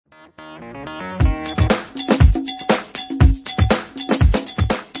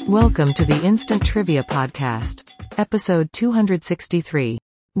Welcome to the Instant Trivia Podcast, episode 263,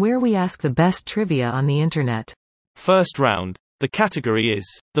 where we ask the best trivia on the internet. First round. The category is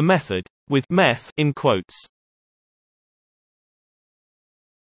the method, with meth in quotes.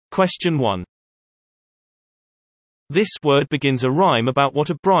 Question 1. This word begins a rhyme about what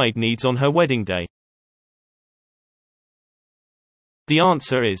a bride needs on her wedding day. The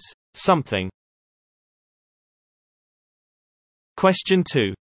answer is something. Question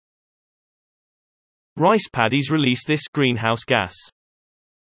 2. Rice paddies release this greenhouse gas.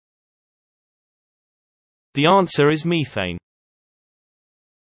 The answer is methane.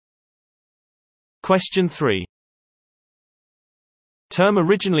 Question 3. Term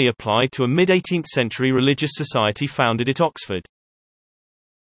originally applied to a mid-18th century religious society founded at Oxford.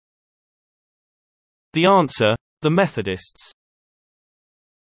 The answer, the Methodists.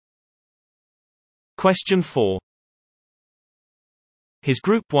 Question 4. His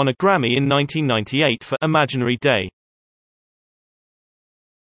group won a Grammy in 1998 for Imaginary Day.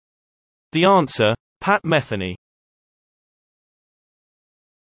 The answer, Pat Metheny.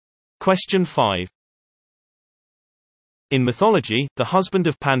 Question 5. In mythology, the husband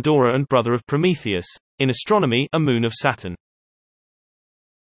of Pandora and brother of Prometheus. In astronomy, a moon of Saturn.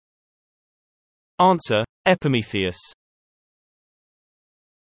 Answer, Epimetheus.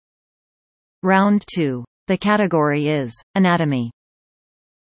 Round 2. The category is anatomy.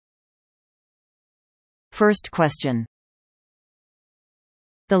 First question.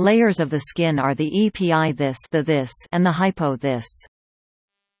 The layers of the skin are the epi this, and the hypo this.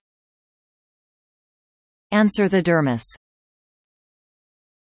 Answer, the dermis.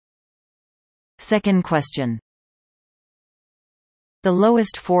 Second question. The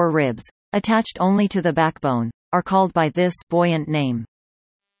lowest 4 ribs, attached only to the backbone, are called by this buoyant name.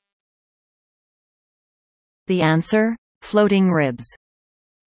 The answer? Floating ribs.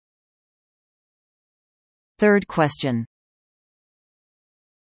 Third question.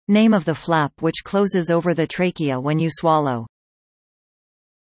 Name of the flap which closes over the trachea when you swallow.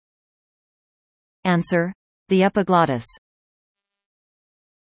 Answer: the epiglottis.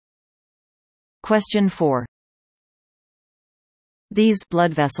 Question 4. These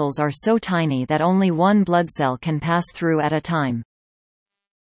blood vessels are so tiny that only one blood cell can pass through at a time.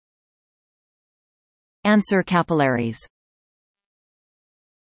 Answer: capillaries.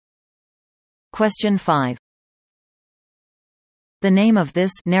 Question 5. The name of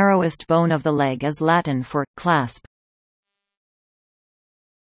this narrowest bone of the leg is Latin for clasp.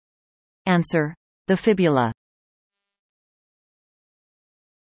 Answer: the fibula.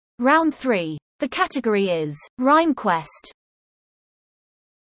 Round 3. The category is Rhyme Quest.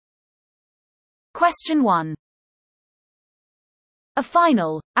 Question 1. A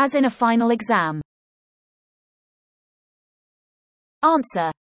final, as in a final exam.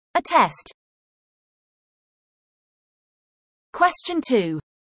 Answer: a test. Question 2.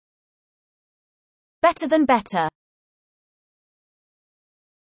 Better than better.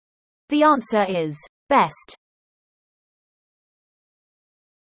 The answer is best.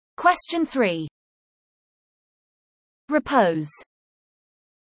 Question 3. Repose.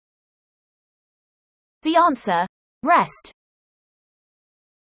 The answer: rest.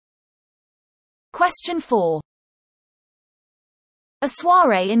 Question 4. A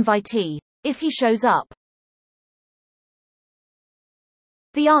soiree invitee, if he shows up.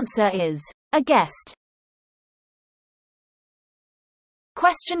 The answer is a guest.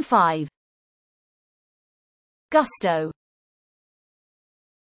 Question 5. Gusto.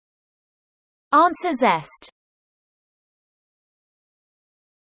 Answer: zest.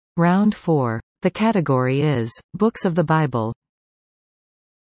 Round 4. The category is books of the Bible.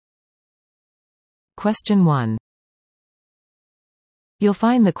 Question 1. You'll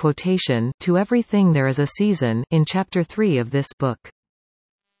find the quotation, "To everything there is a season," in chapter 3 of this book.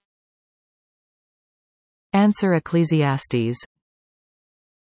 Answer: Ecclesiastes.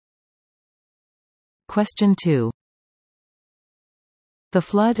 Question 2. The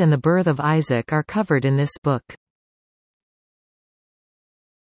flood and the birth of Isaac are covered in this book.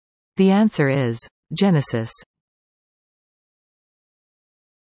 The answer is Genesis.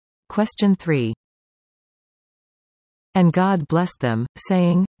 Question 3. And God blessed them,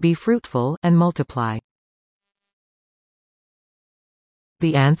 saying, "Be fruitful, and multiply."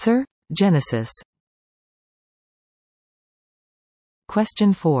 The answer? Genesis.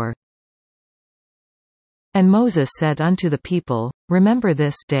 Question 4. And Moses said unto the people, Remember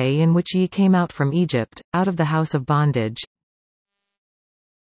this day in which ye came out from Egypt, out of the house of bondage.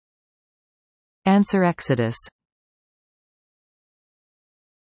 Answer: Exodus.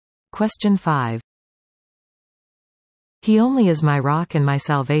 Question 5. He only is my rock and my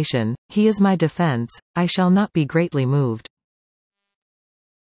salvation, he is my defense, I shall not be greatly moved.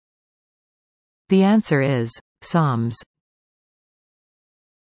 The answer is Psalms.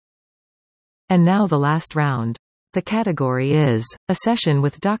 And now the last round. The category is A Session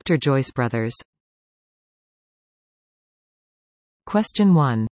with Dr. Joyce Brothers. Question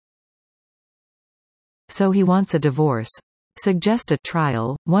 1. So he wants a divorce. Suggest a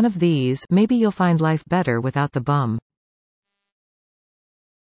trial, one of these, maybe you'll find life better without the bum.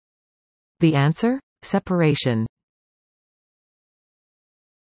 The answer? Separation.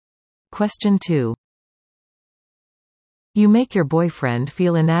 Question 2. You make your boyfriend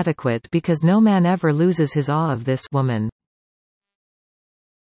feel inadequate because no man ever loses his awe of this woman.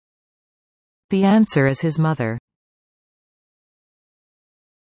 The answer is his mother.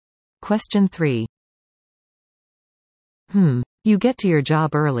 Question 3. You get to your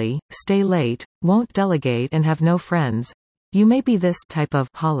job early, stay late, won't delegate and have no friends. You may be this type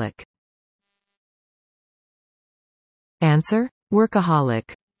of holic. Answer?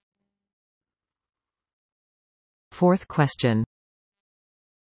 Workaholic. Fourth question.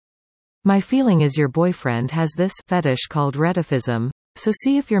 My feeling is your boyfriend has this fetish called redifism, so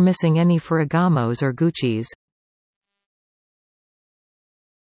see if you're missing any Ferragamos or Gucci's.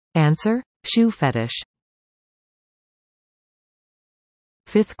 Answer? Shoe fetish.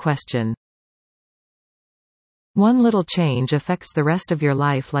 Fifth question. One little change affects the rest of your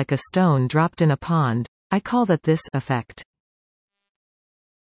life like a stone dropped in a pond. I call that this effect.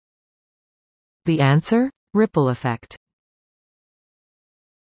 The answer? Ripple effect.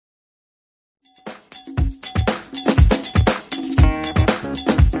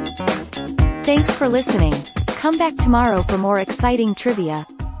 Thanks for listening. Come back tomorrow for more exciting trivia.